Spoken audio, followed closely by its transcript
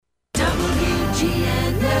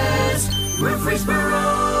WGNS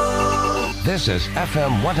Murfreesboro. This is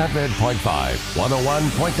FM 100.5,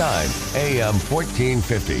 101.9, AM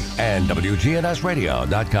 1450, and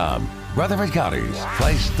WGNSradio.com. Rutherford County's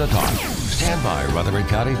place to talk. Stand by, Rutherford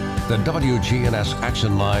County. The WGNS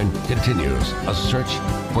Action Line continues a search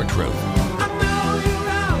for truth. I know you're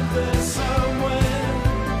out there somewhere.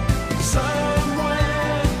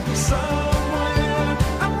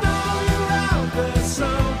 I know you're out there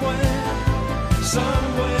somewhere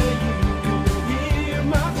you can hear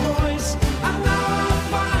my voice. I know I'll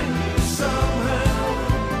find you somehow.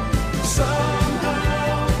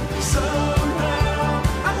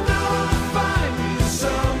 I know I'll find you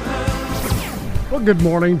somehow. Well, good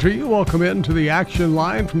morning to you. Welcome into the Action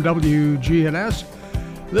Line from WGNS.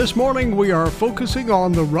 This morning we are focusing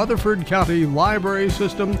on the Rutherford County Library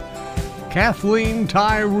System. Kathleen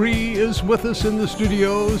Tyree is with us in the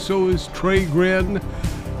studio, so is Trey Grin.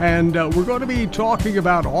 And we're going to be talking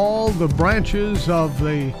about all the branches of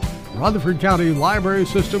the Rutherford County Library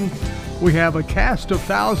System. We have a cast of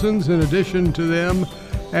thousands in addition to them,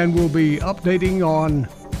 and we'll be updating on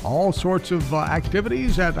all sorts of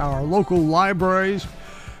activities at our local libraries.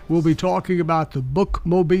 We'll be talking about the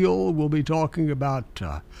Bookmobile. We'll be talking about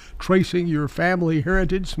tracing your family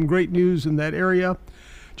heritage, some great news in that area.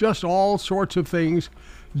 Just all sorts of things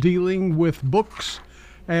dealing with books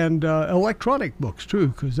and electronic books too,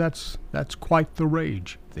 because that's quite the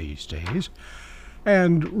rage these days.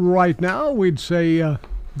 And right now we'd say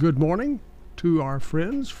good morning to our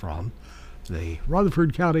friends from the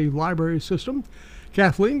Rutherford County Library System.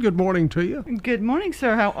 Kathleen, good morning to you. Good morning,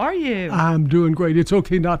 sir. How are you? I'm doing great. It's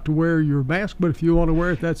okay not to wear your mask, but if you want to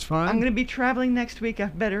wear it, that's fine. I'm going to be traveling next week. I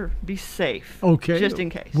better be safe. Okay. Just in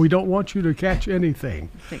case. We don't want you to catch anything.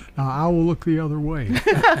 I will look the other way.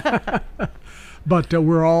 But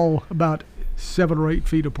we're all about 7 or 8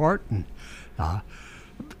 feet apart. And,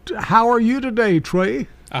 how are you today, Trey?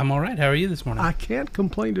 I'm all right. How are you this morning? I can't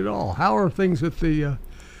complain at all. How are things at the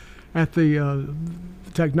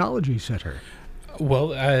Technology Center? Well,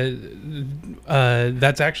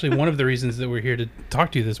 that's actually one of the reasons that we're here to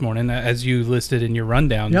talk to you this morning. As you listed in your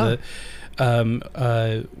rundown, yeah.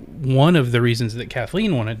 One of the reasons that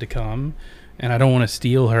Kathleen wanted to come, and I don't want to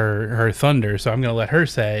steal her thunder, so I'm going to let her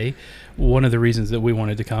say one of the reasons that we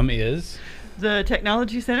wanted to come is... The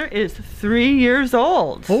Technology Center is 3 years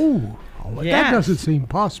old. Oh, yes. That doesn't seem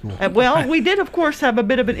possible. Well, we did, of course, have a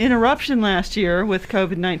bit of an interruption last year with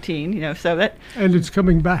COVID-19, so that... And it's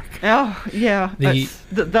coming back. Oh, yeah.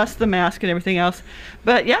 Thus the mask and everything else.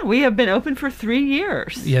 But, yeah, we have been open for 3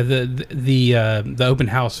 years. Yeah, the open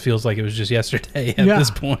house feels like it was just yesterday at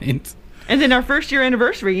this point. And then our first year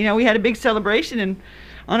anniversary, we had a big celebration, and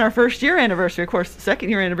on our first year anniversary, of course, the second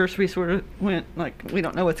year anniversary sort of went like, we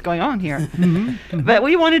don't know what's going on here. But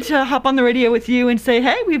we wanted to hop on the radio with you and say,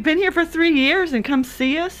 hey, we've been here for 3 years and come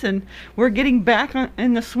see us, and we're getting back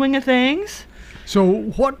in the swing of things. So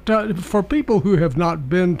what, for people who have not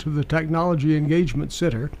been to the Technology Engagement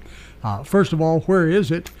Center, first of all, where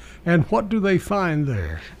is it, and what do they find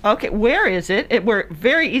there? Okay, where is it? We're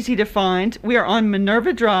very easy to find. We are on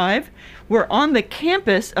Minerva Drive. We're on the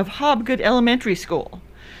campus of Hobgood Elementary School.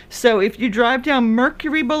 So if you drive down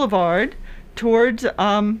Mercury Boulevard towards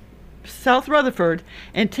South Rutherford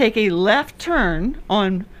and take a left turn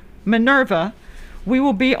on Minerva, we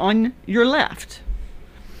will be on your left.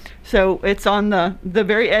 So it's on the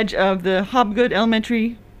very edge of the Hobgood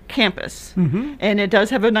Elementary campus. And it does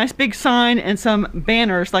have a nice big sign and some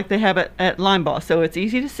banners like they have at Linebaugh, so it's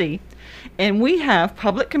easy to see. And we have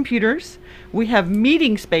public computers. We have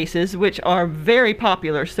meeting spaces, which are very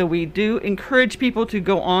popular, so we do encourage people to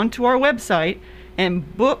go on to our website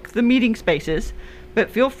and book the meeting spaces. But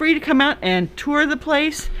feel free to come out and tour the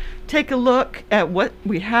place, take a look at what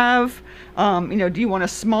we have. Do you want a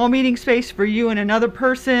small meeting space for you and another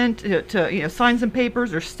person to sign some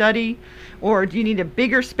papers or study? Or do you need a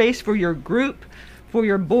bigger space for your group, for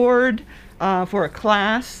your board, for a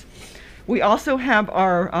class? We also have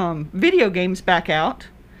our video games back out.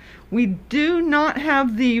 We do not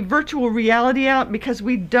have the virtual reality out because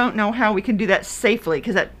we don't know how we can do that safely,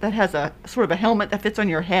 because that has a sort of a helmet that fits on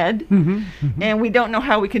your head. And we don't know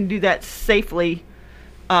how we can do that safely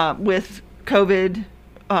with COVID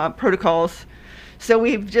protocols. So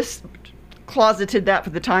we've just closeted that for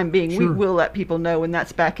the time being. Sure. We will let people know when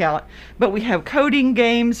that's back out. But we have coding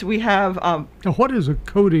games. We have... now, what is a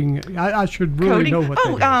coding? I should really know what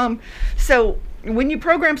that is. So when you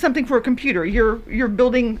program something for a computer, you're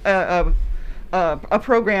building a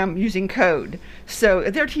program using code. So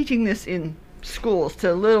they're teaching this in schools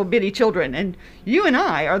to little bitty children, and you and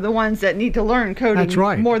I are the ones that need to learn coding. That's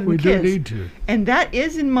right. More than we the kids. Do need to. And that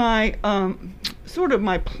is in my sort of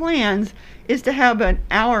my plans is to have an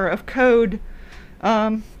hour of code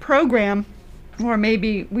program, or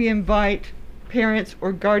maybe we invite parents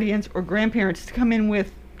or guardians or grandparents to come in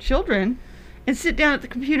with children and sit down at the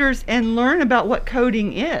computers and learn about what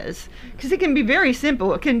coding is, because it can be very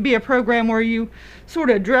simple. It can be a program where you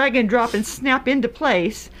sort of drag and drop and snap into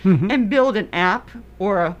place and build an app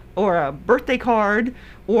or a birthday card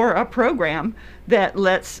or a program that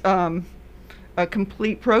lets a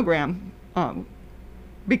complete program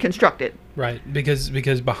be constructed. Right, because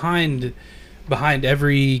behind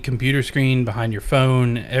every computer screen, behind your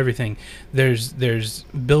phone, everything, there's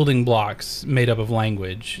building blocks made up of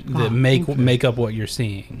language that make up what you're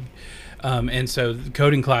seeing. And so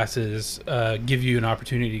coding classes give you an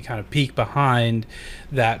opportunity to kind of peek behind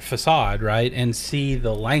that facade, right, and see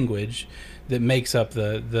the language that makes up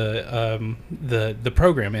the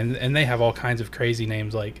program. And they have all kinds of crazy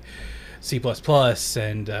names like C++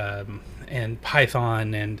 and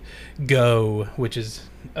Python and Go, which is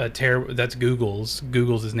that's Google's.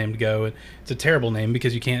 Google's is named Go. It's a terrible name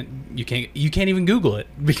because you can't even Google it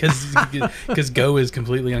because Go is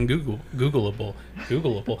completely Googleable.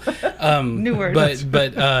 New word.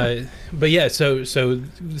 But yeah.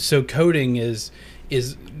 So coding is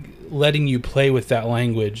letting you play with that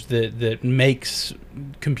language that makes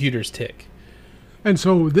computers tick. And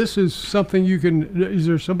so this is something you can, is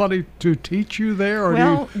there somebody to teach you there? Or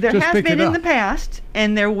Well, do you there just has pick been it in up? the past,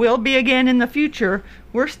 and there will be again in the future.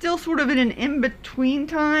 We're still sort of in an in-between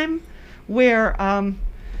time where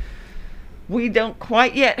we don't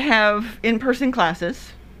quite yet have in-person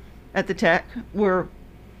classes at the Tech. We're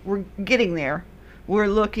getting there. We're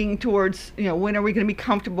looking towards, when are we going to be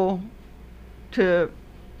comfortable to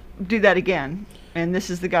do that again? And this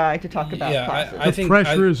is the guy to talk about classes. I think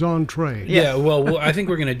Pressure is on trade. Yeah, well, I think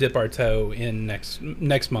we're going to dip our toe in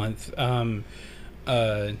next month.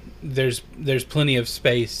 There's plenty of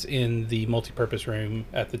space in the multipurpose room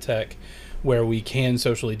at the Tech where we can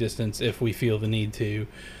socially distance if we feel the need to.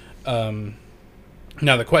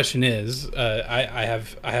 Now the question is, I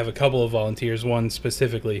have a couple of volunteers, one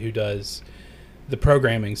specifically who does the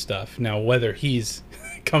programming stuff. Now whether he's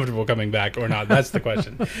comfortable coming back or not, that's the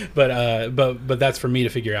question. But that's for me to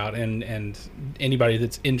figure out, and anybody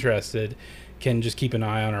that's interested can just keep an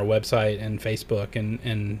eye on our website and Facebook,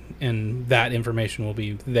 and that information will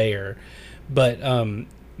be there.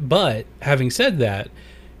 But having said that,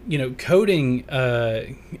 coding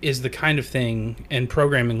is the kind of thing, and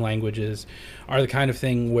programming languages are the kind of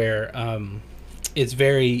thing where it's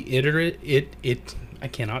very iterative. I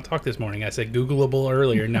cannot talk this morning. I said Googleable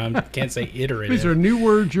earlier. Now I can't say iterative. These are new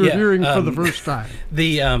words you're hearing for the first time.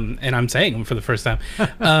 And I'm saying them for the first time.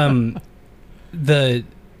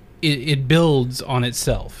 It builds on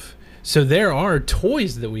itself. So there are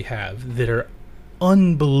toys that we have that are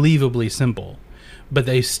unbelievably simple, but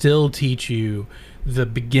they still teach you the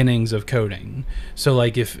beginnings of coding. So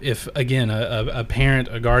like if again a parent,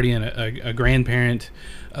 a guardian, a grandparent,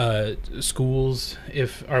 schools,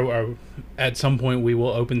 if are at some point we will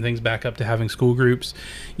open things back up to having school groups,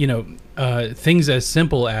 things as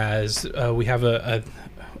simple as we have a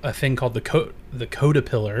thing called the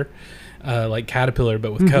Codapillar, like caterpillar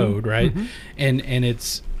but with code, right? And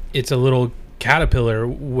it's a little caterpillar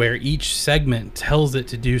where each segment tells it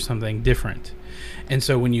to do something different. And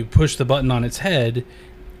so when you push the button on its head,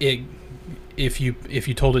 if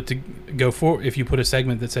you told it to go forward, if you put a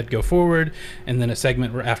segment that said go forward, and then a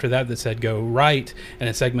segment after that said go right, and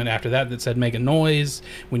a segment after that said make a noise,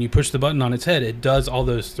 when you push the button on its head, it does all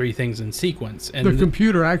those three things in sequence. And The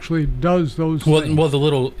computer actually does those things. well, the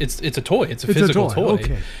little it's a toy, it's a physical toy.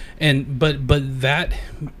 Okay. And but that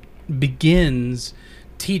begins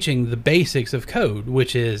teaching the basics of code,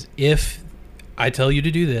 which is if I tell you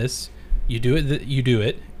to do this, you do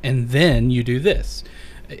it, and then you do this.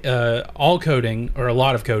 All coding, or a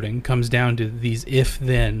lot of coding, comes down to these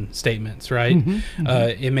if-then statements, right?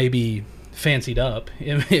 It may be fancied up.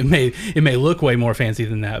 It may look way more fancy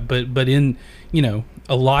than that, but in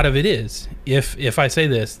a lot of it is if I say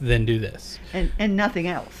this, then do this, and nothing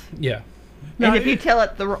else. Yeah. And if you tell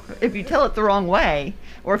it the wrong way,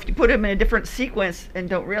 or if you put them in a different sequence and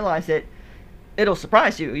don't realize it, it'll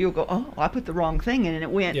surprise you. You'll go, oh, I put the wrong thing in and it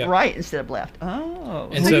went right instead of left. Oh,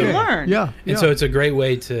 And so so- you learn. Yeah. And so it's a great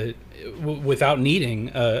way to, without needing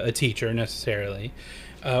a teacher necessarily,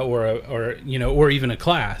 or even a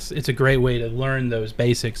class. It's a great way to learn those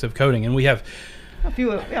basics of coding. And we have A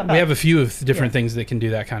few, a few of different things that can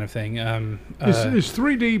do that kind of thing. Is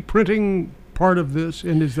 3D printing part of this,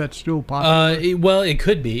 and is that still possible? Well, it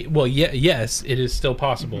could be. Well, yes, it is still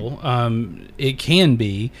possible. It can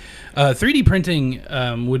be. 3D printing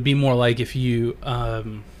would be more like if you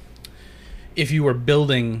if you were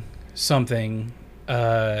building something,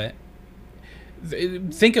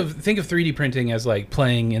 think of 3D printing as like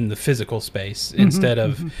playing in the physical space instead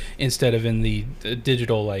of in the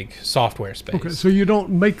digital like software space. Okay, so you don't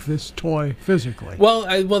make this toy physically.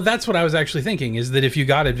 Well, that's what I was actually thinking, is that if you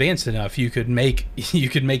got advanced enough, you could make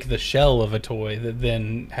the shell of a toy that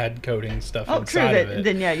then had coding stuff Oh, true. inside of it.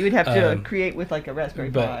 Then yeah, you would have to create with like a Raspberry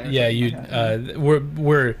Pi. But or yeah, something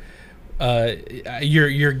like that.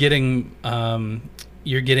 you're getting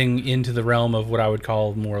into the realm of what I would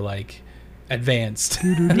call more like advanced.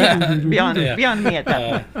 beyond Yeah. beyond me at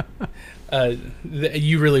that point.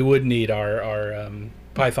 You really would need our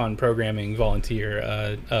Python programming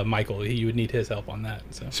volunteer, Michael. You would need his help on that.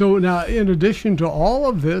 So now, in addition to all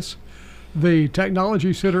of this, the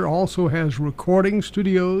Technology Center also has recording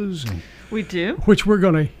studios, We do. which we're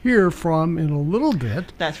going to hear from in a little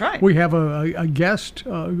bit. That's right. We have a guest,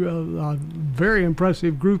 a very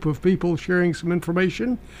impressive group of people sharing some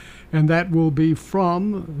information, and that will be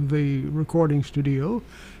from the recording studio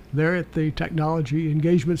there at the Technology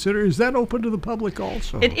Engagement Center. Is that open to the public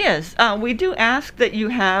also? It is. We do ask that you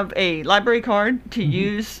have a library card to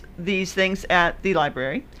use these things at the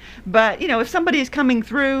library. But, if somebody is coming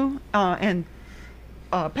through and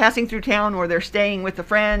passing through town, or they're staying with a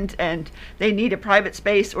friend and they need a private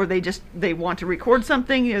space, or they want to record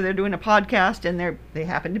something, they're doing a podcast and they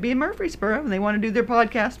happen to be in Murfreesboro and they want to do their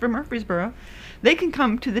podcast from Murfreesboro, they can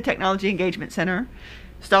come to the Technology Engagement Center,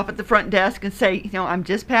 stop at the front desk and say, I'm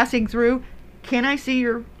just passing through. Can I see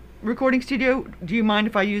your recording studio? Do you mind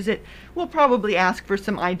if I use it? We'll probably ask for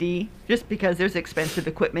some ID, just because there's expensive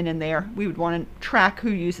equipment in there. We would want to track who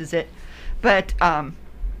uses it. But,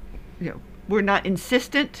 we're not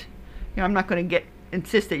insistent. I'm not going to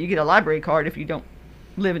insist that you get a library card if you don't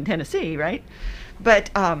live in Tennessee, right? But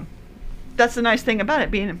that's the nice thing about it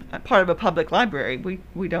being a part of a public library.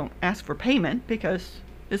 We don't ask for payment because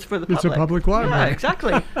it's for the public. It's a public library. Yeah,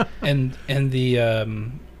 exactly. And the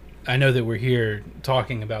I know that we're here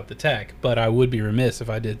talking about the tech, but I would be remiss if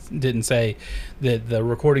I didn't say that the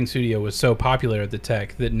recording studio was so popular at the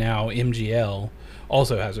tech that now MGL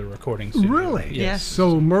also has a recording studio. Really? Yes.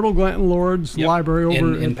 So Myrtle Glanton Lord's Yep. library over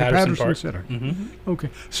In at the Patterson Patterson Park. Center. Mm-hmm. Okay.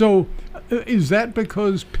 So is that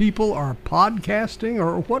because people are podcasting,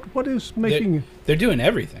 or what is making... They're doing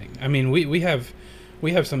everything. I mean, we have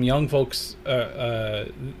some young folks.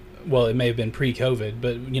 Well, it may have been pre-COVID,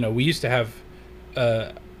 but we used to have.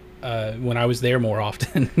 When I was there more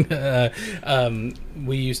often,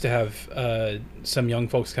 we used to have some young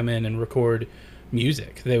folks come in and record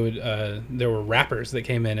music. They would there were rappers that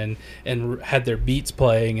came in and had their beats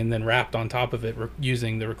playing and then rapped on top of it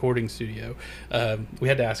using the recording studio. We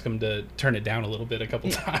had to ask them to turn it down a little bit a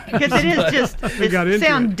couple times Because it is just got into it's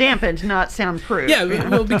sound it. dampened, not soundproof. Yeah,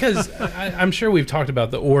 well, because I'm sure we've talked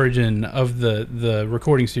about the origin of the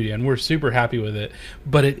recording studio, and we're super happy with it.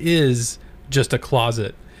 But it is just a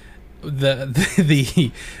closet. When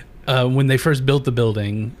they first built the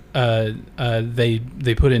building,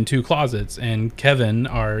 they put in 2 closets, and Kevin,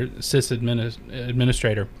 our system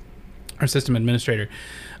administrator,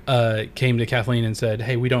 came to Kathleen and said,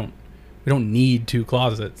 "Hey, we don't need 2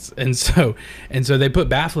 closets," and so they put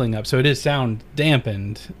baffling up, so it is sound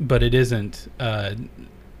dampened, but it isn't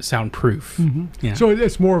soundproof. Yeah. So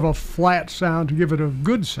it's more of a flat sound to give it a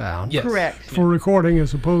good sound Yes. Correct. for recording,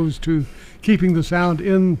 as opposed to keeping the sound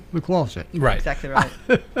in the closet. Right. Exactly right.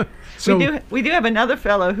 So we do have another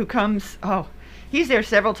fellow who comes. He's there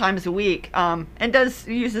several times a week, and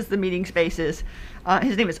uses the meeting spaces.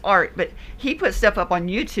 His name is Art, but he puts stuff up on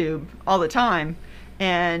YouTube all the time,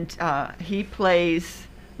 and he plays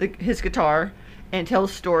his guitar and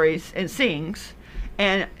tells stories and sings,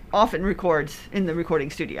 and often records in the recording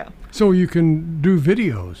studio. So you can do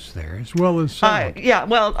videos there as well as sound. Yeah,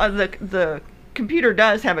 well, the computer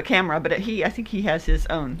does have a camera, but I think he has his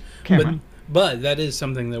own camera. But that is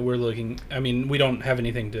something that we're looking. I mean, we don't have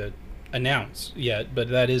anything to announce yet, but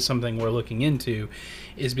that is something we're looking into,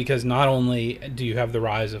 is because not only do you have the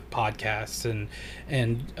rise of podcasts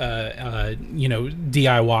and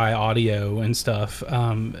DIY audio and stuff,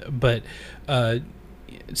 but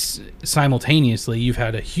simultaneously you've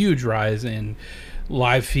had a huge rise in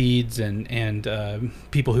live feeds and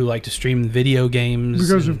people who like to stream video games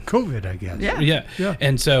because and, of COVID, I guess. Yeah. yeah.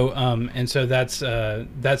 And so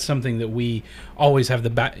that's something that we always have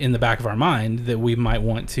in the back of our mind, that we might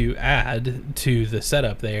want to add to the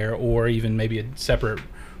setup there, or even maybe a separate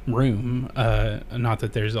room. Not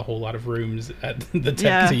that there's a whole lot of rooms at the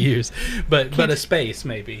tech to use, but a space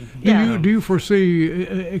maybe. Do you foresee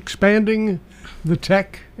expanding the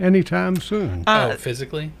tech anytime soon?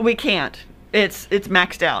 Physically? We can't. It's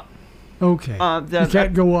maxed out. Okay. You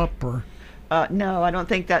can't go up, or No, I don't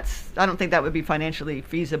think that would be financially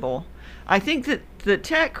feasible. I think that the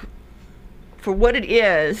tech, for what it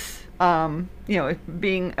is,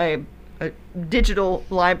 being a digital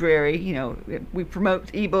library, we promote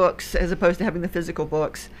ebooks as opposed to having the physical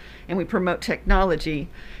books, and we promote technology.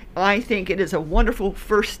 I think it is a wonderful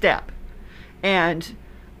first step, and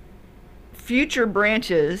future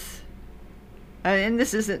branches, and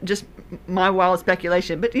this isn't just my wild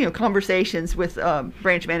speculation, but conversations with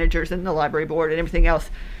branch managers and the library board and everything else.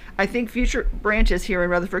 I think future branches here in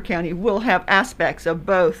Rutherford County will have aspects of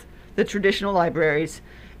both the traditional libraries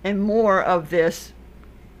and more of this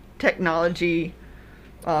technology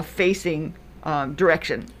facing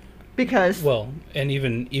direction, because and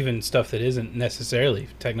even stuff that isn't necessarily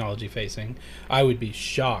technology facing. I would be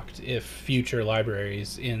shocked if future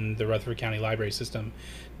libraries in the Rutherford County library system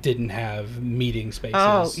didn't have meeting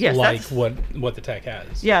spaces like what the tech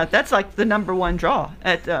has. Yeah, that's like the number one draw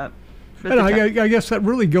at and I guess that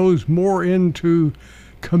really goes more into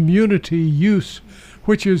community use,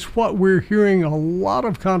 which is what we're hearing a lot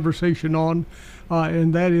of conversation on,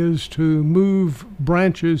 and that is to move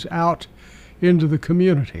branches out into the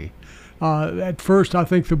community. At first, I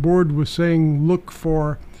think the board was saying look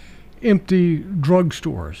for empty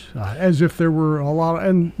drugstores, as if there were a lot,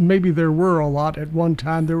 and maybe there were a lot at one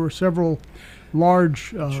time. There were several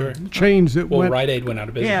large chains that went. Rite Aid went out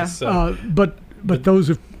of business. Yeah. So. But those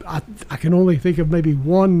have, I can only think of maybe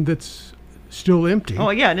one that's still empty. Oh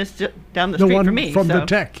yeah, and it's just down the street one from me. from the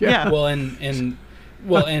tech. Yeah. Well, and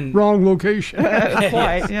wrong location.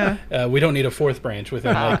 Quite. Yeah. We don't need a fourth branch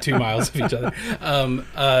within like 2 miles of each other.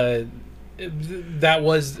 That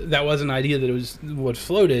was an idea that was what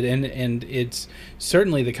floated, and it's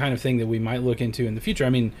certainly the kind of thing that we might look into in the future. I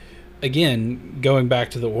mean, again, going back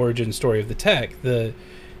to the origin story of the tech,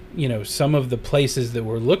 some of the places that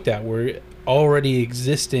were looked at were already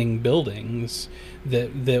existing buildings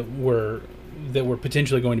that were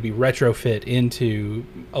potentially going to be retrofit into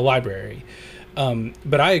a library.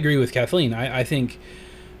 But I agree with Kathleen. I think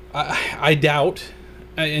I doubt.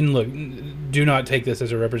 And look, do not take this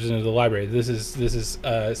as a representative of the library. This is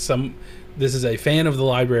a fan of the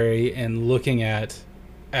library and looking at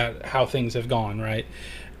how things have gone. Right.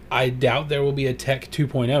 I doubt there will be a Tech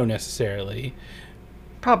 2.0 necessarily.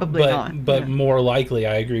 Probably not. But more likely,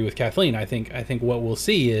 I agree with Kathleen. I think what we'll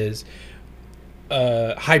see is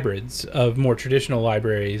hybrids of more traditional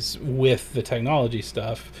libraries with the technology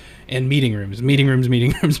stuff and meeting rooms.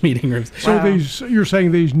 So you're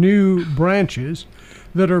saying these new branches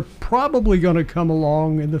that are probably going to come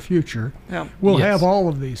along in the future will have all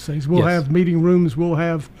of these things. We'll have meeting rooms, we'll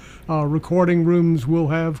have recording rooms, we'll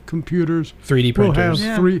have computers, 3D printers.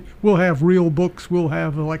 We'll have real books, we'll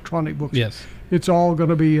have electronic books. Yes. It's all going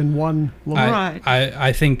to be in one location. Right.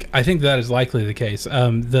 I think that is likely the case.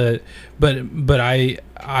 But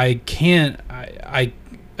I can't.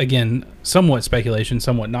 Again, somewhat speculation,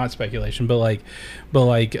 somewhat not speculation. But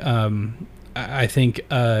I think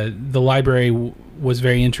the library was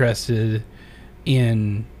very interested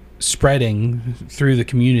in spreading through the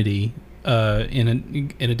community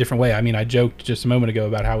in a different way. I mean, I joked just a moment ago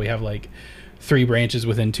about how we have like 3 branches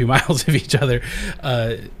within 2 miles of each other.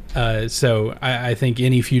 So I think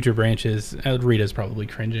any future branches, Rita's probably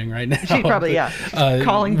cringing right now. She probably,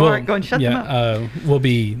 calling Bart, going, shut them up. Will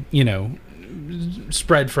be,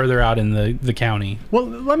 spread further out in the county. Well,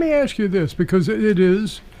 let me ask you this, because it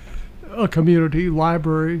is a community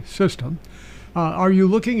library system. Are you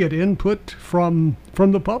looking at input from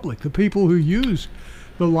the public, the people who use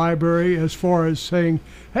the library, as far as saying,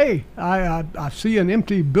 hey, I see an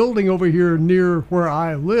empty building over here near where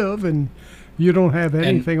I live, and you don't have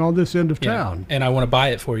anything on this end of town. And I want to buy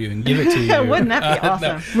it for you and give it to you. Wouldn't that be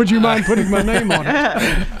awesome? Would you mind putting my name on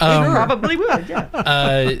it? Probably would,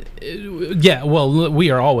 yeah. Well, we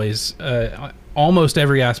are always, almost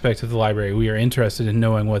every aspect of the library, we are interested in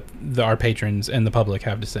knowing what our patrons and the public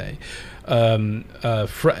have to say.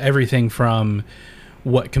 Everything from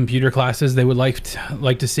what computer classes they would like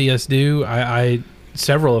to see us do.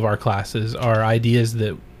 Several of our classes are ideas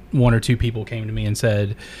that 1 or 2 people came to me and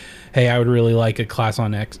said, hey, I would really like a class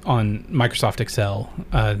on Microsoft Excel.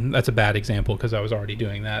 That's a bad example because I was already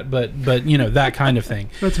doing that, but that kind of thing.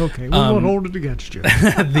 That's okay. We won't hold it against you.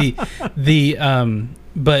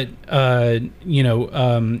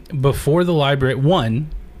 Before the library,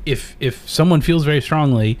 if someone feels very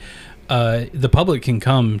strongly, the public can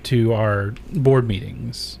come to our board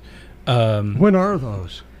meetings. When are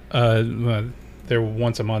those? They're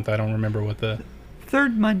once a month. I don't remember what the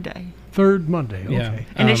third Monday. Third Monday. Okay. Yeah.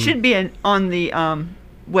 And it should be on the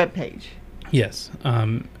web page. Yes.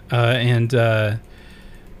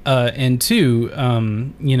 And two,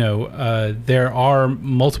 there are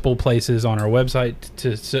multiple places on our website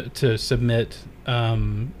to submit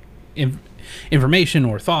information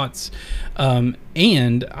or thoughts.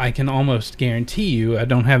 And I can almost guarantee you, I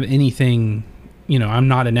don't have anything, I'm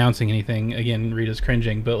not announcing anything. Again, Rita's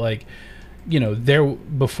cringing, but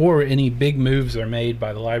before any big moves are made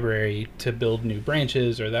by the library to build new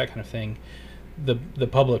branches or that kind of thing, the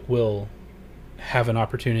public will have an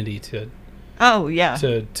opportunity to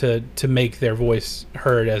make their voice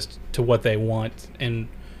heard as to what they want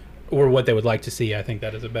or what they would like to see. I think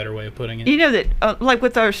that is a better way of putting it. That like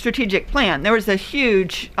with our strategic plan, there was a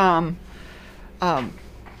huge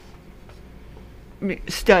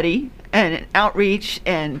study and an outreach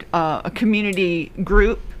and a community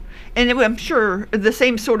group, and I'm sure the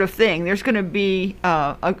same sort of thing. There's going to be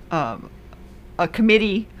a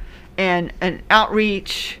committee and an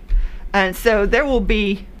outreach, and so there will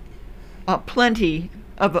be plenty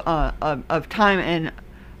of time and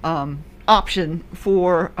option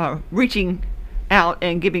for reaching out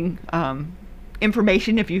and giving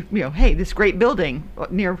information. If hey, this great building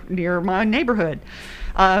near my neighborhood,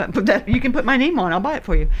 that you can put my name on, I'll buy it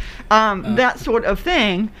for you. That sort of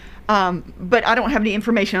thing. But I don't have any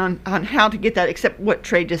information on how to get that except what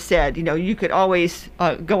Trey just said. You could always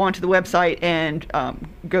go onto the website and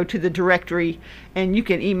go to the directory, and you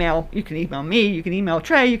can email me, you can email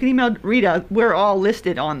Trey, you can email Rita. We're all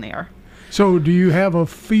listed on there. So do you have a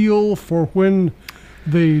feel for when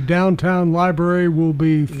the downtown library will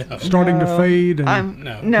be starting to fade and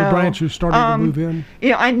the branches starting to move in?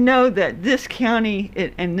 I know that this county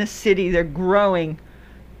and this city, they're growing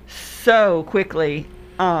so quickly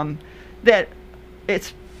that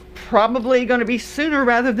it's probably going to be sooner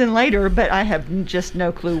rather than later, but I have just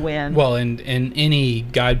no clue when. Well, and any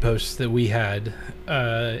guideposts that we had,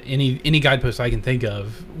 any guideposts I can think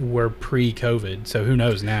of were pre-COVID, so who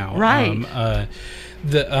knows now? Right.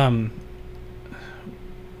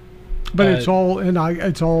 But it's all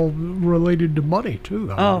related to money too,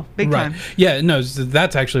 though. Oh, big time. Yeah, no, so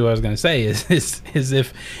that's actually what I was going to say is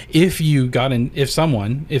if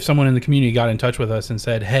someone in the community got in touch with us and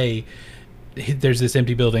said, "Hey, there's this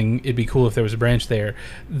empty building, it'd be cool if there was a branch there,"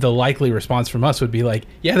 the likely response from us would be like,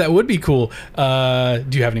 "Yeah, that would be cool. Do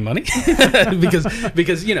you have any money?" because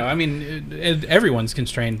everyone's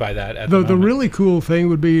constrained by that. The really cool thing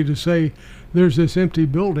would be to say, "There's this empty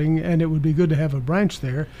building, and it would be good to have a branch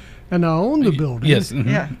there. And I own the building. Yes.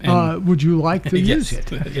 Mm-hmm. Yeah. Would you like to use it?"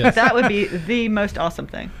 Yes. That would be the most awesome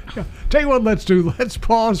thing. Yeah. Tell you what, let's do. Let's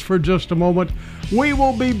pause for just a moment. We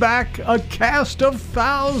will be back, a cast of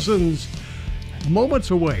thousands,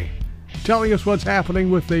 moments away, telling us what's happening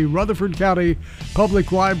with the Rutherford County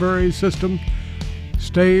Public Library System.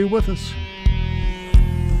 Stay with us.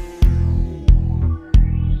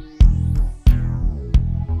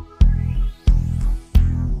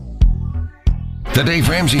 The Dave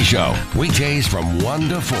Ramsey Show, weekdays from 1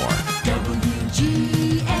 to 4.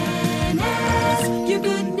 WGNS, your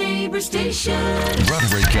good neighbor station.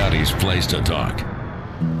 Rutherford County's place to talk.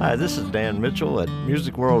 Hi, this is Dan Mitchell at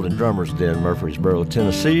Music World and Drummers Den, Murfreesboro,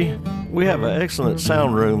 Tennessee. We have an excellent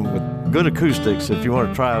sound room with good acoustics. If you want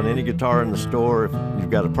to try out any guitar in the store, if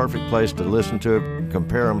you've got a perfect place to listen to it,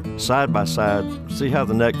 compare them side by side, see how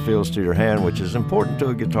the neck feels to your hand, which is important to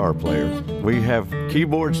a guitar player. We have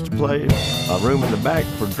keyboards to play, a room in the back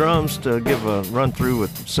for drums to give a run through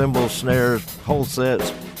with cymbals, snares, whole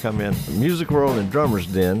sets. Come in Music World and Drummers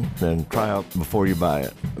Den and try out before you buy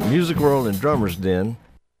it. Music World and Drummers Den.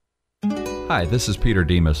 Hi, this is Peter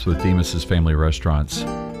Demas with Demas's Family Restaurants.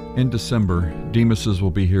 In December, Demas's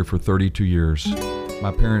will be here for 32 years.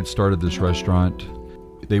 My parents started this restaurant.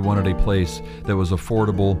 They wanted a place that was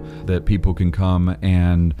affordable, that people can come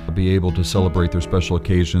and be able to celebrate their special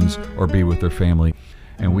occasions or be with their family.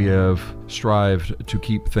 And we have strived to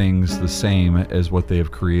keep things the same as what they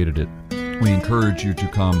have created it. We encourage you to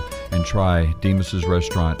come and try Demas's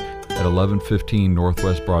Restaurant at 1115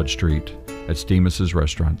 Northwest Broad Street. That's Demas's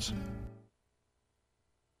Restaurants.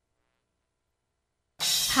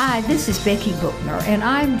 Hi, this is Becky Bookner, and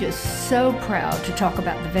I'm just so proud to talk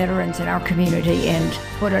about the veterans in our community and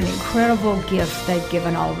what an incredible gift they've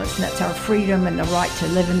given all of us, and that's our freedom and the right to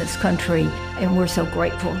live in this country, and we're so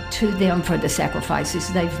grateful to them for the sacrifices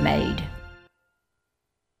they've made.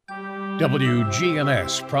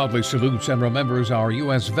 WGNS proudly salutes and remembers our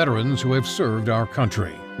U.S. veterans who have served our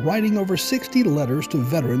country. Writing over 60 letters to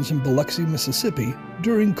veterans in Biloxi, Mississippi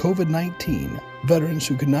during COVID-19, veterans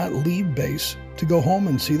who could not leave base to go home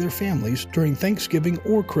and see their families during Thanksgiving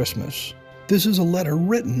or Christmas. This is a letter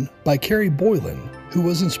written by Carrie Boylan, who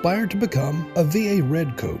was inspired to become a VA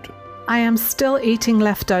Redcoat. I am still eating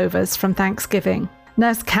leftovers from Thanksgiving.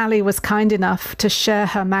 Nurse Callie was kind enough to share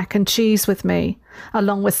her mac and cheese with me,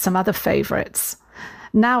 along with some other favorites.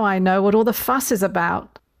 Now I know what all the fuss is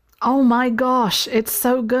about. Oh my gosh, it's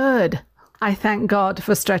so good. I thank God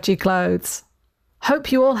for stretchy clothes.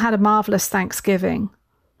 Hope you all had a marvelous Thanksgiving.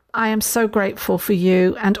 I am so grateful for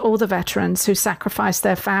you and all the veterans who sacrificed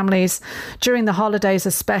their families during the holidays,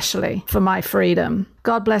 especially for my freedom.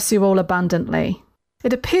 God bless you all abundantly.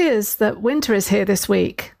 It appears that winter is here this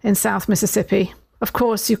week in South Mississippi. Of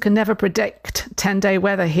course, you can never predict 10-day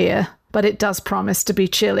weather here, but it does promise to be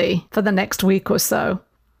chilly for the next week or so.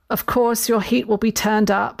 Of course, your heat will be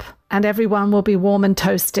turned up and everyone will be warm and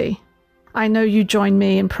toasty. I know you join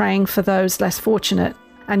me in praying for those less fortunate,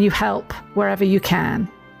 and you help wherever you can.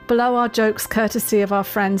 Below are jokes courtesy of our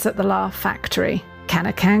friends at the Laugh Factory. Can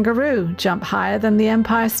a kangaroo jump higher than the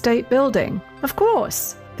Empire State Building? Of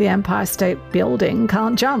course, the Empire State Building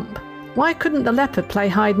can't jump. Why couldn't the leopard play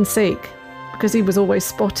hide and seek? Because he was always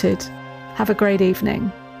spotted. Have a great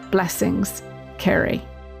evening. Blessings, Carrie.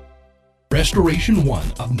 Restoration One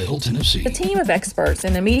of Middle Tennessee. A team of experts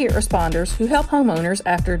and immediate responders who help homeowners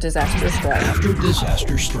after disaster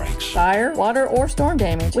strikes. Fire, water, or storm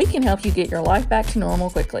damage, we can help you get your life back to normal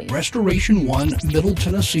quickly.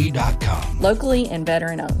 Restoration1MiddleTennessee.com. Locally and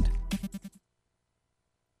veteran owned.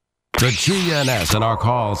 The GNS in our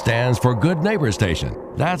call stands for Good Neighbor Station.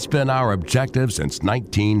 That's been our objective since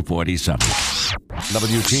 1947.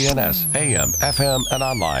 WGNS, AM, FM, and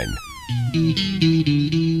online.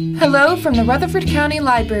 Hello from the Rutherford County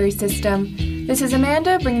Library System. This is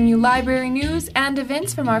Amanda bringing you library news and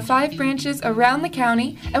events from our 5 branches around the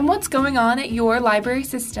county and what's going on at your library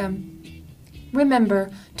system. Remember,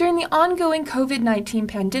 during the ongoing COVID-19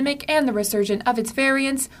 pandemic and the resurgence of its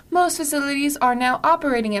variants, most facilities are now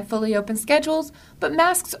operating at fully open schedules, but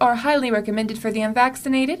masks are highly recommended for the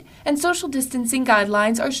unvaccinated and social distancing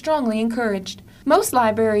guidelines are strongly encouraged. Most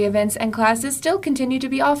library events and classes still continue to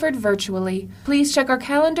be offered virtually. Please check our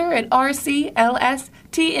calendar at rclstn.org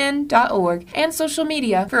and social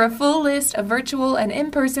media for a full list of virtual and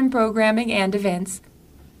in-person programming and events.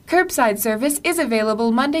 Curbside service is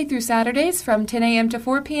available Monday through Saturdays from 10 a.m. to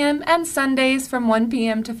 4 p.m. and Sundays from 1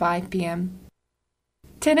 p.m. to 5 p.m.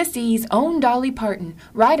 Tennessee's own Dolly Parton,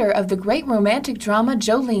 writer of the great romantic drama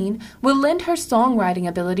Jolene, will lend her songwriting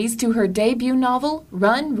abilities to her debut novel,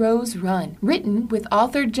 Run, Rose, Run, written with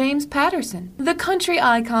author James Patterson. The country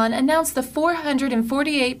icon announced the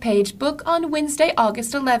 448-page book on Wednesday,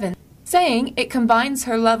 August 11th, saying it combines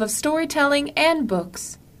her love of storytelling and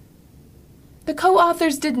books. The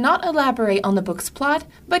co-authors did not elaborate on the book's plot,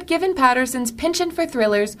 but given Patterson's penchant for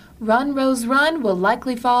thrillers, Run, Rose, Run will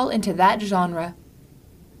likely fall into that genre.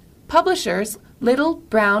 Publishers Little,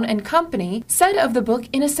 Brown, and Company said of the book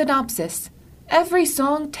in a synopsis, "Every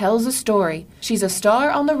song tells a story. She's a star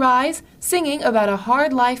on the rise, singing about a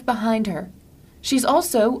hard life behind her. She's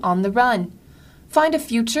also on the run. Find a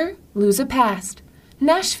future, lose a past.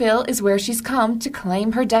 Nashville is where she's come to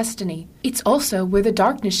claim her destiny. It's also where the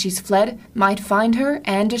darkness she's fled might find her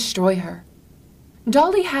and destroy her."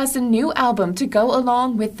 Dolly has a new album to go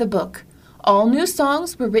along with the book. All new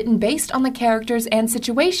songs were written based on the characters and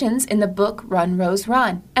situations in the book Run, Rose,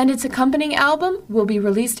 Run, and its accompanying album will be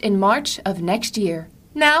released in March of next year.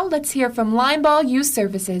 Now let's hear from Lineball Youth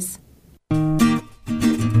Services.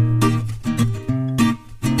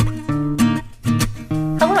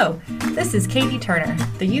 Hello, this is Katie Turner,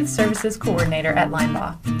 the Youth Services Coordinator at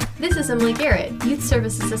Linebaugh. This is Emily Garrett, Youth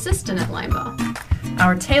Services Assistant at Linebaugh.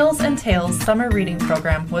 Our Tales and Tales summer reading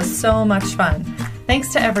program was so much fun.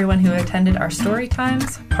 Thanks to everyone who attended our story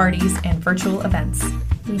times, parties, and virtual events.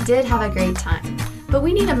 We did have a great time, but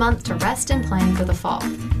we need a month to rest and plan for the fall.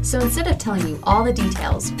 So instead of telling you all the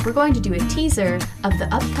details, we're going to do a teaser of the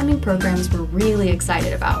upcoming programs we're really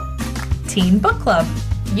excited about. Teen Book Club,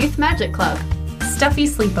 Youth Magic Club, Stuffy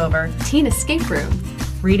Sleepover, Teen Escape Room,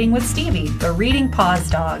 Reading with Stevie, the Reading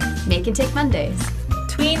Pause Dog, Make and Take Mondays,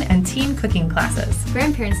 Tween and Teen Cooking Classes,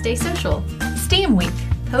 Grandparents' Day Social, STEAM Week,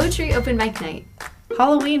 Poetry Open Mic Night,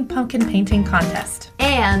 Halloween Pumpkin Painting Contest,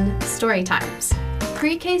 and Story Times.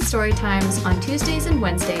 Pre-K story times on Tuesdays and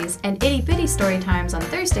Wednesdays and Itty Bitty story times on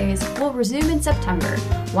Thursdays will resume in September.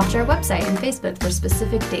 Watch our website and Facebook for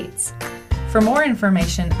specific dates. For more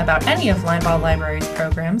information about any of Linebaugh Library's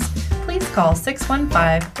programs, please call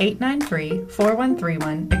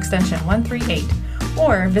 615-893-4131 extension 138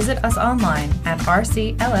 or visit us online at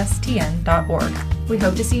rclstn.org. We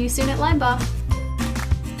hope to see you soon at Linebaugh.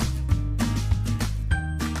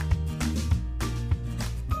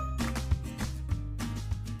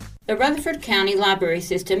 The Rutherford County Library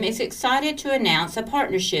System is excited to announce a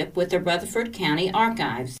partnership with the Rutherford County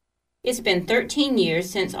Archives. It's been 13 years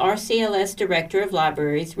since RCLS Director of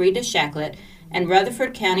Libraries Rita Shacklett and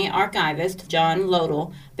Rutherford County Archivist John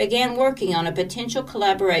Lodell began working on a potential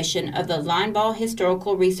collaboration of the Linebaugh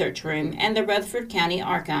Historical Research Room and the Rutherford County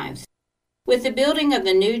Archives. With the building of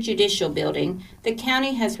the new judicial building, the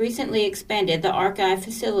county has recently expanded the archive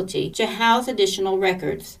facility to house additional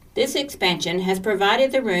records. This expansion has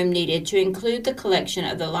provided the room needed to include the collection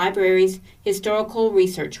of the library's historical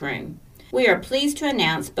research room. We are pleased to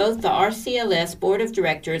announce both the RCLS Board of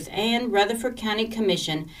Directors and Rutherford County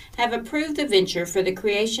Commission have approved the venture for the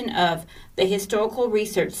creation of the Historical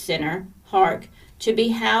Research Center, HARC, to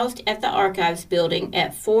be housed at the Archives Building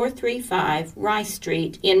at 435 Rice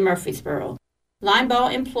Street in Murfreesboro.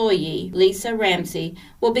 Linebaugh employee Lisa Ramsey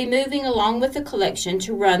will be moving along with the collection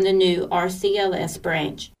to run the new RCLS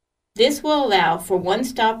branch. This will allow for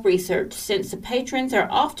one-stop research since the patrons are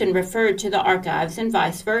often referred to the archives and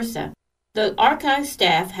vice versa. The archive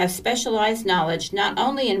staff has specialized knowledge not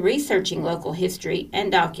only in researching local history and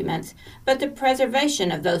documents, but the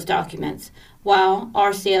preservation of those documents, while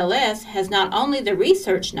RCLS has not only the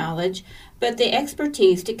research knowledge, but the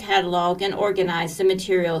expertise to catalog and organize the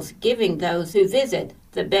materials, giving those who visit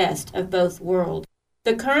the best of both worlds.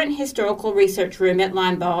 The current historical research room at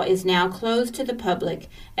Linebaugh is now closed to the public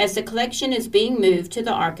as the collection is being moved to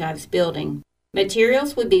the Archives building.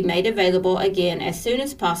 Materials will be made available again as soon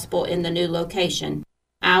as possible in the new location.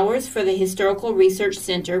 Hours for the Historical Research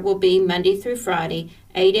Center will be Monday through Friday,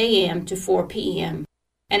 8 a.m. to 4 p.m.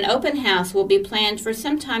 An open house will be planned for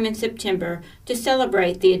sometime in September to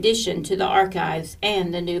celebrate the addition to the archives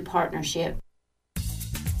and the new partnership.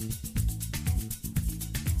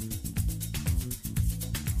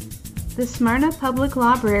 The Smyrna Public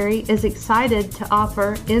Library is excited to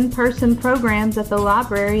offer in-person programs at the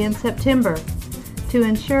library in September. To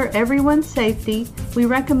ensure everyone's safety, we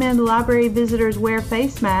recommend library visitors wear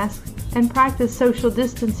face masks and practice social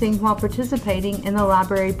distancing while participating in the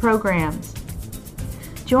library programs.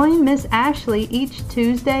 Join Miss Ashley each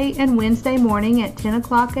Tuesday and Wednesday morning at 10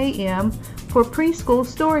 o'clock a.m. for preschool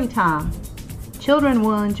story time. Children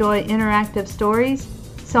will enjoy interactive stories,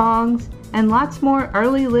 songs, and lots more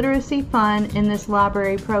early literacy fun in this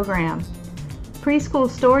library program. Preschool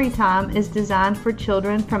story time is designed for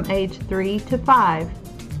children from age 3 to 5.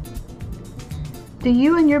 Do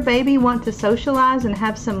you and your baby want to socialize and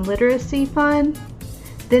have some literacy fun?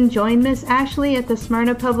 Then join Miss Ashley at the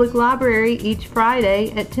Smyrna Public Library each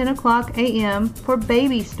Friday at 10 o'clock a.m. for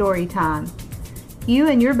baby story time. You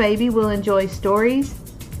and your baby will enjoy stories,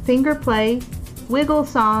 finger play, wiggle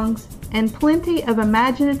songs, and plenty of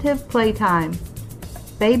imaginative playtime.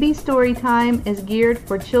 Baby story time is geared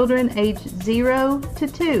for children aged 0 to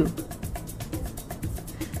 2.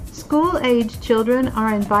 School-aged children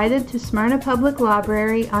are invited to Smyrna Public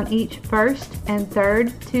Library on each first and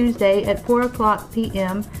third Tuesday at 4 o'clock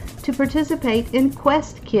p.m. to participate in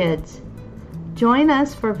Quest Kids. Join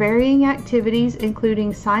us for varying activities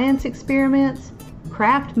including science experiments,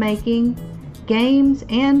 craft making, games,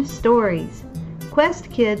 and stories.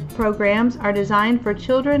 Quest Kid programs are designed for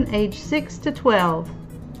children aged 6 to 12.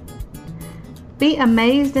 Be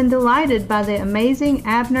amazed and delighted by the amazing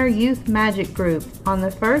Abner Youth Magic Group on the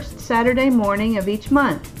first Saturday morning of each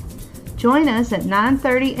month. Join us at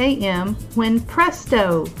 9:30 a.m. when,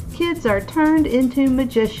 presto, kids are turned into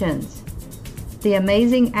magicians. The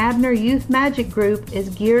amazing Abner Youth Magic Group is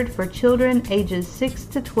geared for children ages 6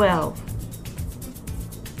 to 12.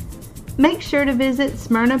 Make sure to visit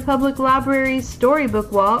Smyrna Public Library's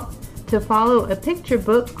Storybook Walk to follow a picture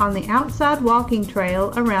book on the outside walking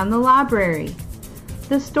trail around the library.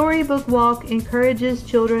 The Storybook Walk encourages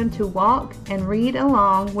children to walk and read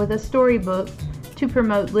along with a storybook to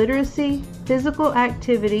promote literacy, physical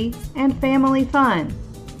activity, and family fun.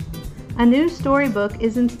 A new storybook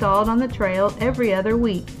is installed on the trail every other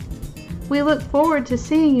week. We look forward to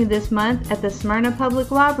seeing you this month at the Smyrna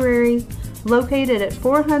Public Library, located at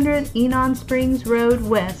 400 Enon Springs Road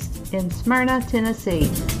West in Smyrna,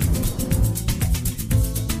 Tennessee.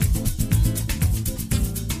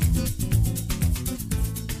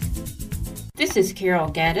 This is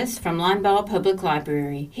Carol Gaddis from Linebaugh Public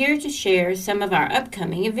Library, here to share some of our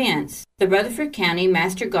upcoming events. The Rutherford County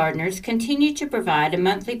Master Gardeners continue to provide a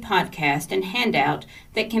monthly podcast and handout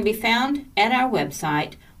that can be found at our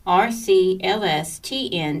website, rclstn.org.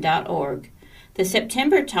 The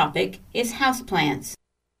September topic is houseplants.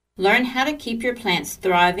 Learn how to keep your plants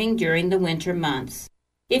thriving during the winter months.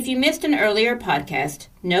 If you missed an earlier podcast,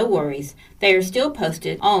 no worries. They are still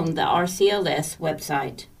posted on the RCLS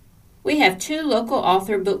website. We have 2 local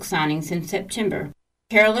author book signings in September.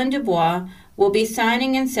 Carolyn Dubois will be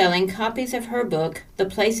signing and selling copies of her book, The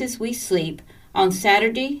Places We Sleep, on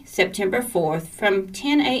Saturday, September 4th from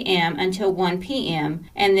 10 a.m. until 1 p.m.,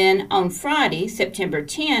 and then on Friday, September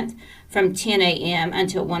 10th from 10 a.m.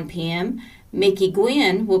 until 1 p.m., Mickey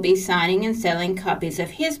Gwynn will be signing and selling copies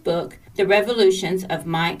of his book, The Revolutions of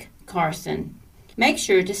Mike Carson. Make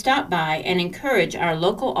sure to stop by and encourage our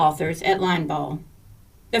local authors at Lineball.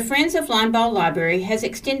 The Friends of Lineball Library has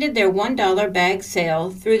extended their $1 bag sale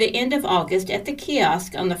through the end of August at the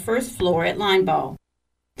kiosk on the first floor at Lineball.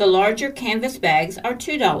 The larger canvas bags are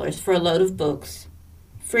 $2 for a load of books.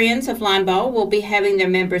 Friends of Lineball will be having their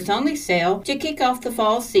members-only sale to kick off the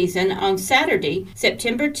fall season on Saturday,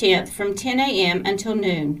 September 10th from 10 a.m. until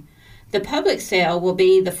noon. The public sale will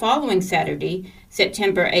be the following Saturday,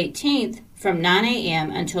 September 18th from 9 a.m.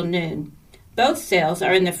 until noon. Both sales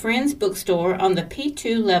are in the Friends bookstore on the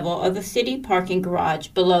P2 level of the city parking garage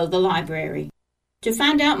below the library. To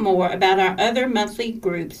find out more about our other monthly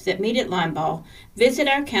groups that meet at Lineball, visit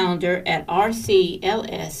our calendar at rclstn.org.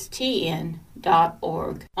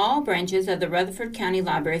 All branches of the Rutherford County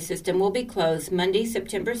Library System will be closed Monday,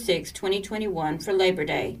 September 6, 2021 for Labor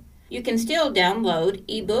Day. You can still download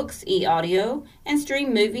ebooks, e-audio, and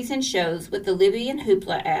stream movies and shows with the Libby and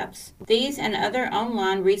Hoopla apps. These and other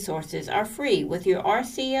online resources are free with your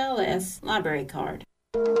RCLS library card.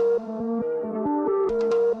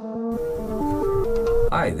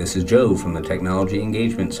 Hi, this is Joe from the Technology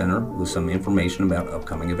Engagement Center with some information about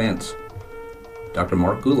upcoming events. Dr.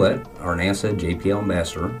 Mark Goulet, our NASA JPL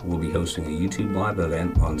ambassador, will be hosting a YouTube Live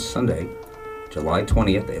event on Sunday, July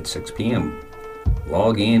 20th at 6 p.m.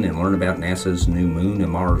 Log in and learn about NASA's new Moon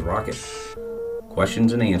and Mars rocket.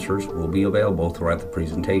 Questions and answers will be available throughout the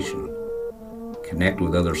presentation. Connect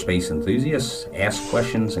with other space enthusiasts, ask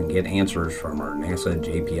questions, and get answers from our NASA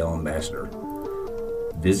JPL ambassador.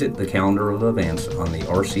 Visit the calendar of events on the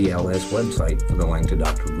RCLS website for the link to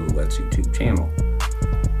Dr. Goulet's YouTube channel.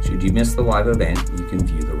 Should you miss the live event, you can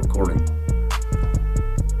view the recording.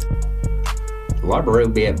 The library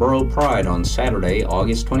will be at Borough Pride on Saturday,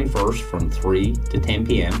 August 21st from 3 to 10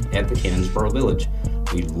 p.m. at the Cannonsboro Village.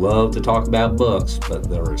 We'd love to talk about books, but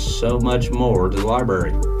there is so much more to the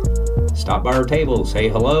library. Stop by our table, say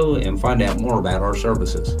hello, and find out more about our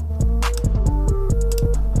services.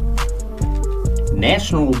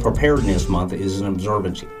 National Preparedness Month is an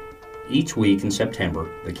observance. Each week in September,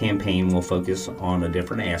 the campaign will focus on a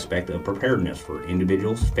different aspect of preparedness for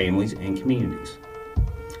individuals, families, and communities.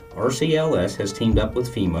 RCLS has teamed up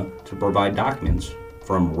with FEMA to provide documents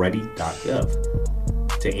from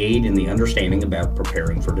ready.gov to aid in the understanding about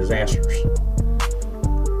preparing for disasters.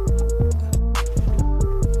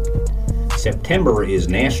 September is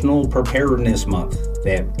National Preparedness Month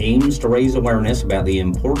that aims to raise awareness about the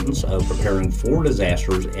importance of preparing for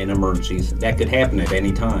disasters and emergencies that could happen at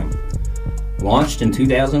any time. Launched in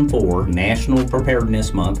 2004, National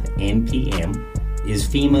Preparedness Month, NPM, is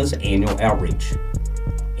FEMA's annual outreach.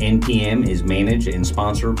 NPM is managed and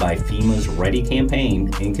sponsored by FEMA's Ready campaign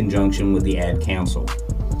in conjunction with the Ad Council.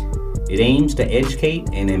 It aims to educate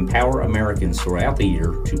and empower Americans throughout the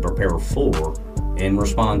year to prepare for and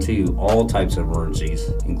respond to all types of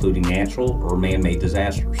emergencies, including natural or man-made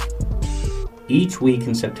disasters. Each week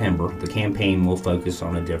in September, the campaign will focus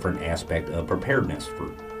on a different aspect of preparedness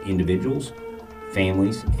for individuals,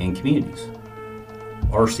 families, and communities.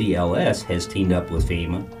 RCLS has teamed up with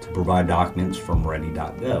FEMA to provide documents from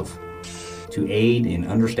ready.gov to aid in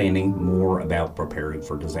understanding more about preparing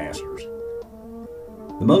for disasters.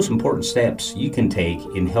 The most important steps you can take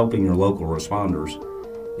in helping your local responders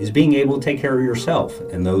is being able to take care of yourself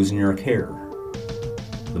and those in your care.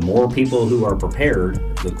 The more people who are prepared,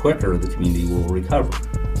 the quicker the community will recover.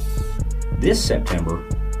 This September,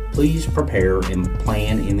 please prepare and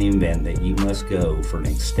plan in the event that you must go for an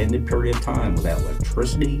extended period of time without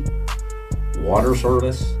electricity, water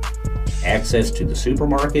service, access to the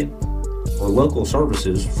supermarket, or local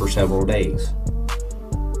services for several days.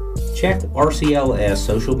 Check RCLS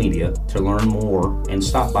social media to learn more and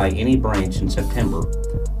stop by any branch in September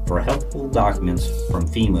for helpful documents from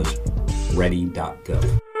FEMA's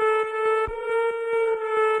ready.gov.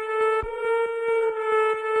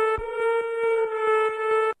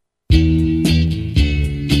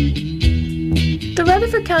 The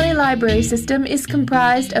Rutherford County Library System is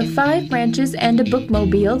comprised of 5 branches and a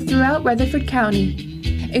bookmobile throughout Rutherford County,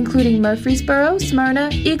 including Murfreesboro, Smyrna,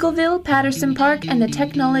 Eagleville, Patterson Park, and the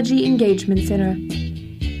Technology Engagement Center.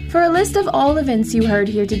 For a list of all events you heard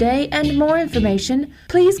here today and more information,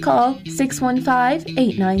 please call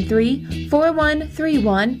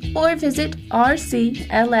 615-893-4131 or visit rclstn.org.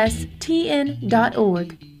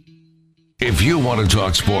 If you want to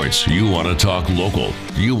talk sports, you want to talk local,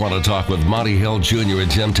 you want to talk with Monty Hill Jr. and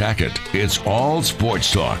Tim Tackett, it's all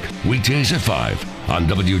sports talk. Weekdays at 5 on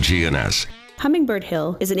WGNS. Hummingbird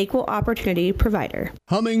Hill is an equal opportunity provider.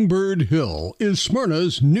 Hummingbird Hill is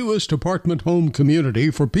Smyrna's newest apartment home community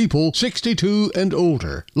for people 62 and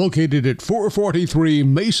older, located at 443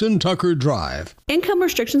 Mason Tucker Drive. Income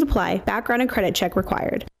restrictions apply, background and credit check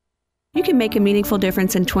required. You can make a meaningful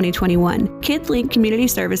difference in 2021. KidLink Community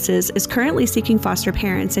Services is currently seeking foster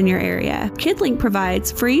parents in your area. KidLink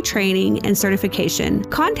provides free training and certification.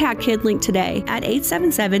 Contact KidLink today at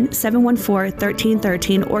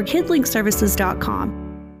 877-714-1313 or kidlinkservices.com.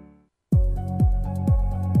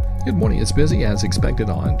 Good morning. It's busy as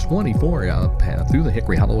expected on 24 path through the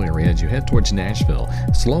Hickory Hollow area as you head towards Nashville.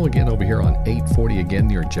 Slow again over here on 840 again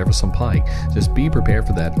near Jefferson Pike. Just be prepared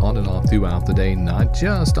for that on and off throughout the day, not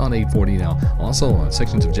just on 840 now. Also on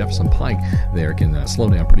sections of Jefferson Pike there can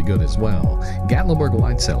slow down pretty good as well. Gatlinburg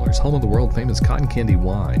Wine Cellars, home of the world famous cotton candy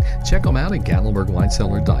wine. Check them out at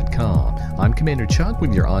GatlinburgWineCellar.com. I'm Commander Chuck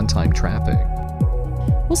with your on-time traffic.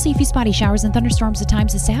 We'll see a few spotty showers and thunderstorms at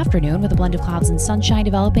times this afternoon with a blend of clouds and sunshine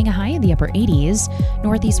developing a high in the upper 80s.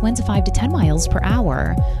 Northeast winds of 5 to 10 miles per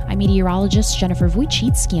hour. I'm meteorologist Jennifer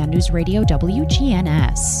Wojcicki on News Radio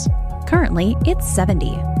WGNS. Currently, it's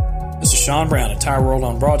 70. This is Sean Brown at Tire World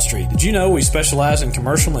on Broad Street. Did you know we specialize in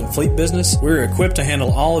commercial and fleet business? We're equipped to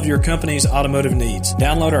handle all of your company's automotive needs.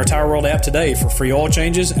 Download our Tire World app today for free oil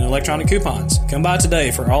changes and electronic coupons. Come by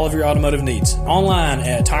today for all of your automotive needs. Online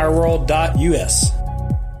at tireworld.us.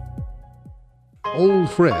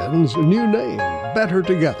 Old friends, new name, better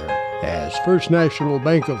together, as First National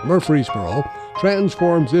Bank of Murfreesboro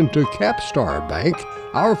transforms into Capstar Bank.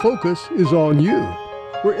 Our focus is on you.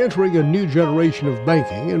 We're entering a new generation of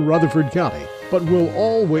banking in Rutherford County, but will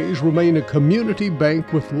always remain a community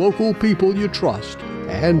bank with local people you trust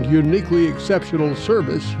and uniquely exceptional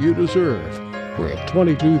service you deserve. We're at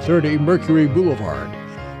 2230 Mercury Boulevard.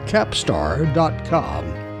 Capstar.com.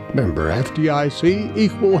 Member FDIC,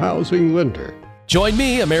 Equal Housing Lender. Join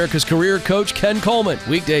me, America's career coach Ken Coleman,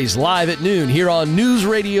 weekdays live at noon here on News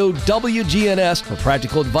Radio WGNS for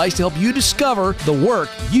practical advice to help you discover the work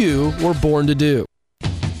you were born to do.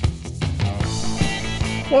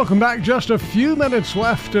 Welcome back. Just a few minutes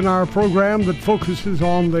left in our program that focuses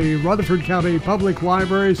on the Rutherford County Public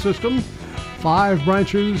Library System. 5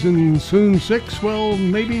 branches and soon 6, well,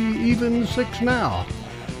 maybe even 6 now.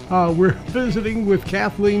 We're visiting with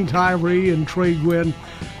Kathleen Tyree and Trey Gwynn.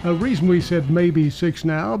 The reason we said maybe 6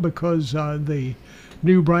 now, because the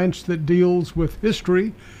new branch that deals with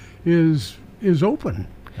history is open.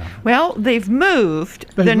 Well, they've moved.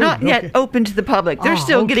 They're not yet open to the public. They're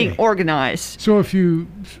still getting organized. So if you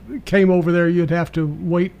came over there, you'd have to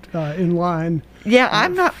wait in line. Yeah,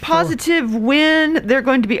 I'm not positive when they're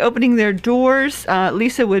going to be opening their doors.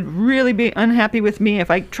 Lisa would really be unhappy with me if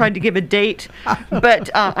I tried to give a date. But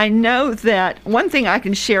I know that one thing I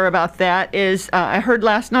can share about that is I heard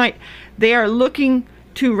last night they are looking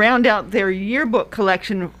to round out their yearbook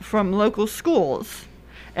collection from local schools.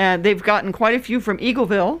 They've gotten quite a few from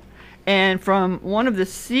Eagleville and from one of the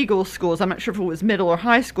Siegel schools. I'm not sure if it was middle or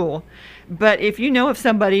high school. But if you know of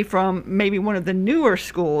somebody from maybe one of the newer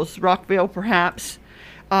schools, Rockville perhaps,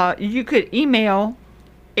 you could email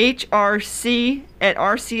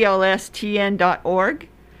hrc@rclstn.org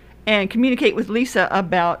and communicate with Lisa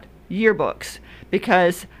about yearbooks,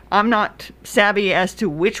 because I'm not savvy as to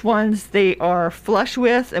which ones they are flush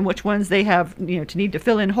with and which ones they have, to need to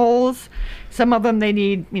fill in holes. Some of them they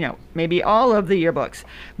need, maybe all of the yearbooks.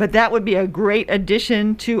 But that would be a great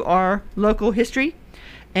addition to our local history.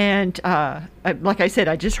 And like I said,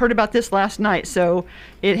 I just heard about this last night, so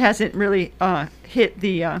it hasn't really hit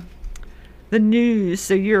the news.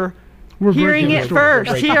 So we're hearing it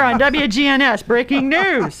first here on WGNS. Breaking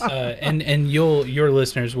news. And your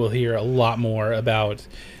listeners will hear a lot more about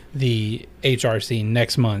the HRC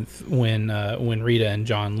next month when Rita and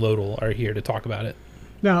John Lodel are here to talk about it.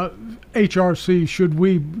 Now, HRC, should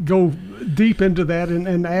we go deep into that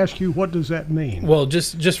and ask you, what does that mean? Well,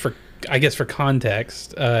 just for, I guess, for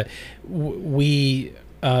context, we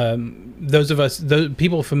those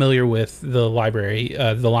people familiar with the library,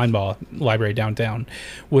 the Linebaugh Library downtown,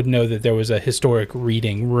 would know that there was a historic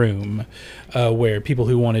reading room where people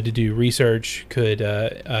who wanted to do research could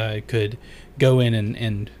go in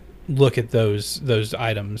and look at those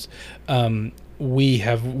items. We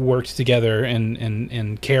have worked together,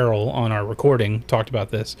 and Carol on our recording talked about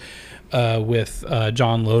this with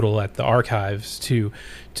John Lodel at the archives to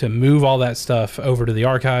move all that stuff over to the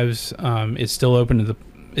archives. It's still open to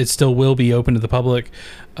it still will be open to the public,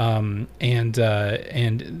 and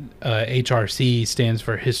HRC stands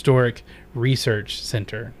for Historic Research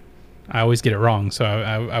Center. I always get it wrong, so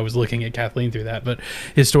I was looking at Kathleen through that, but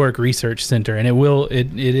Historic Research Center, and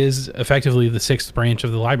it is effectively the 6th branch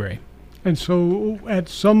of the library. And so at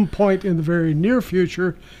some point in the very near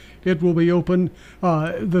future, it will be open.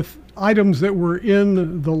 The items that were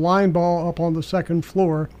in the line ball up on the 2nd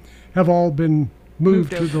floor have all been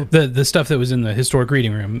moved to the stuff that was in the historic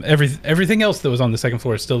reading room. Everything else that was on the 2nd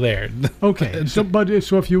floor is still there. Okay, so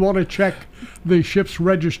if you want to check the ship's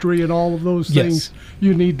registry and all of those things,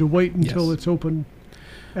 you need to wait until it's open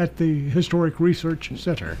at the Historic Research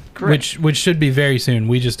Center. Correct. Which should be very soon.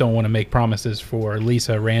 We just don't want to make promises for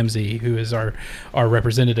Lisa Ramsey, who is our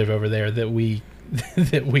representative over there, that we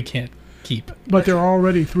can't keep. But there are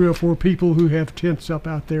already 3 or 4 people who have tents up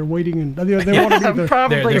out there waiting, and they want to be there.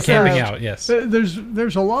 They're camping out. Yes.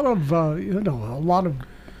 There's a lot of a lot of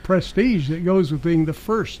prestige that goes with being the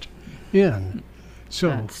first in. So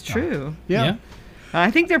that's true. Yeah. I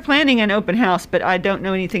think they're planning an open house, but I don't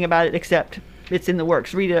know anything about it except it's in the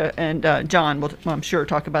works. Rita and John will, I'm sure,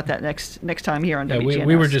 talk about that next time here on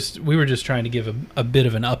WGNS. We were just trying to give a bit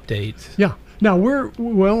of an update. Yeah. Now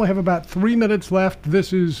we only have about 3 minutes left.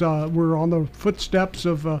 This is we're on the doorsteps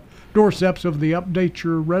of the Update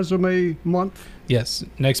Your Resume month. Yes,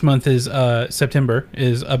 next month is September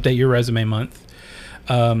is Update Your Resume month.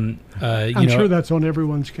 I'm sure that's on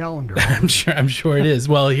everyone's calendar. I'm sure it is.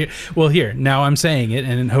 Well, here. Now I'm saying it,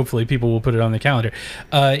 and hopefully people will put it on the calendar.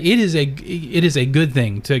 It is a good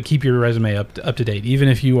thing to keep your resume up to date, even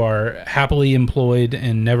if you are happily employed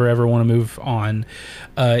and never ever want to move on.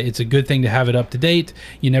 It's a good thing to have it up to date.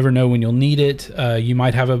 You never know when you'll need it. You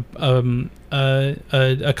might have a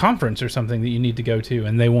conference or something that you need to go to,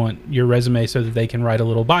 and they want your resume so that they can write a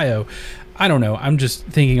little bio. I don't know. I'm just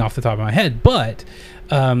thinking off the top of my head, but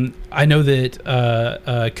I know that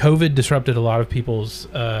COVID disrupted a lot of people's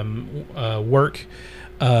work,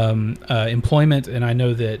 employment, and I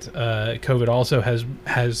know that COVID also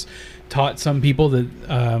has taught some people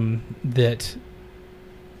that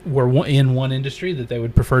were in one industry that they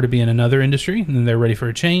would prefer to be in another industry, and then they're ready for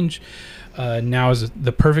a change. Now is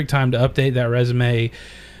the perfect time to update that resume.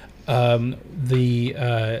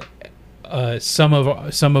 Some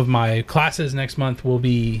of my classes next month will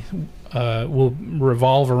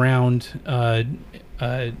revolve around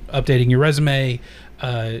updating your resume,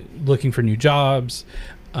 looking for new jobs,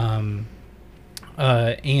 and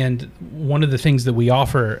one of the things that we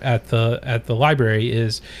offer at the library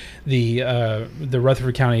is the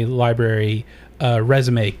Rutherford County Library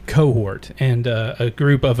resume cohort, and a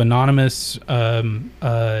group of anonymous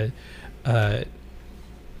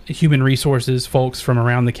human resources folks from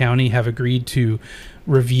around the county have agreed to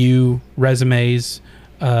review resumes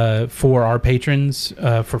for our patrons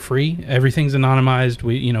for free. Everything's anonymized.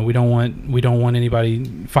 We don't want anybody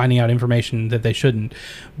finding out information that they shouldn't.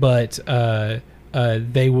 But I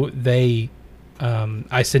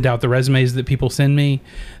send out the resumes that people send me.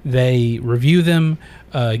 They review them,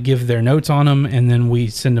 give their notes on them, and then we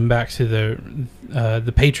send them back to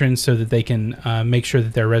the patrons so that they can make sure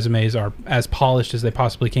that their resumes are as polished as they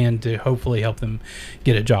possibly can to hopefully help them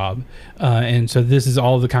get a job. And so this is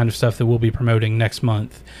all the kind of stuff that we'll be promoting next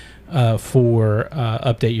month for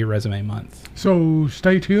Update Your Resume month. So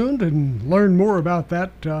stay tuned and learn more about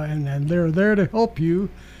that, and they're there to help you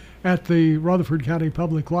at the Rutherford County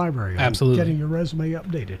Public Library. Absolutely. Getting your resume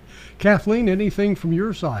updated. Kathleen, anything from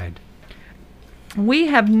your side? We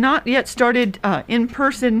have not yet started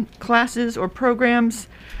in-person classes or programs.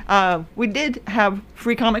 We did have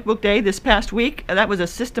Free Comic Book Day this past week. That was a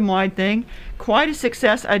system-wide thing. Quite a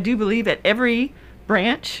success, I do believe, at every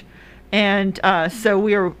branch. And so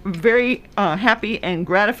we are very happy and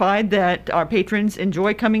gratified that our patrons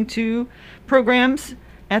enjoy coming to programs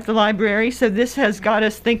at the library. So this has got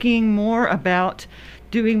us thinking more about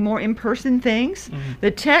doing more in-person things. Mm-hmm.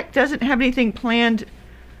 The tech doesn't have anything planned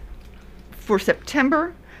for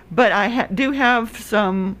September, but I do have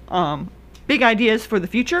some big ideas for the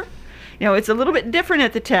future. It's a little bit different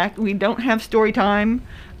at the tech. We don't have story time.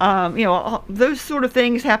 Those sort of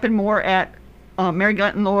things happen more at Mary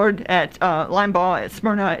Glanton Lord, at Linebaugh, at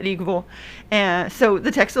Smyrna, at Eagleville. And so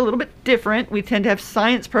the tech's a little bit different. We tend to have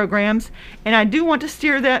science programs, and I do want to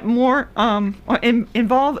steer that more,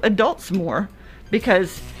 involve adults more,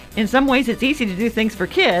 because in some ways it's easy to do things for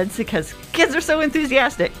kids because kids are so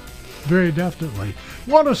enthusiastic. Very definitely.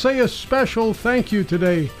 Want to say a special thank you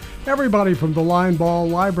today, everybody from the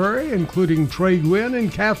Linebaugh Library, including Trey Gwynn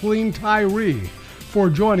and Kathleen Tyree, for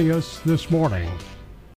joining us this morning.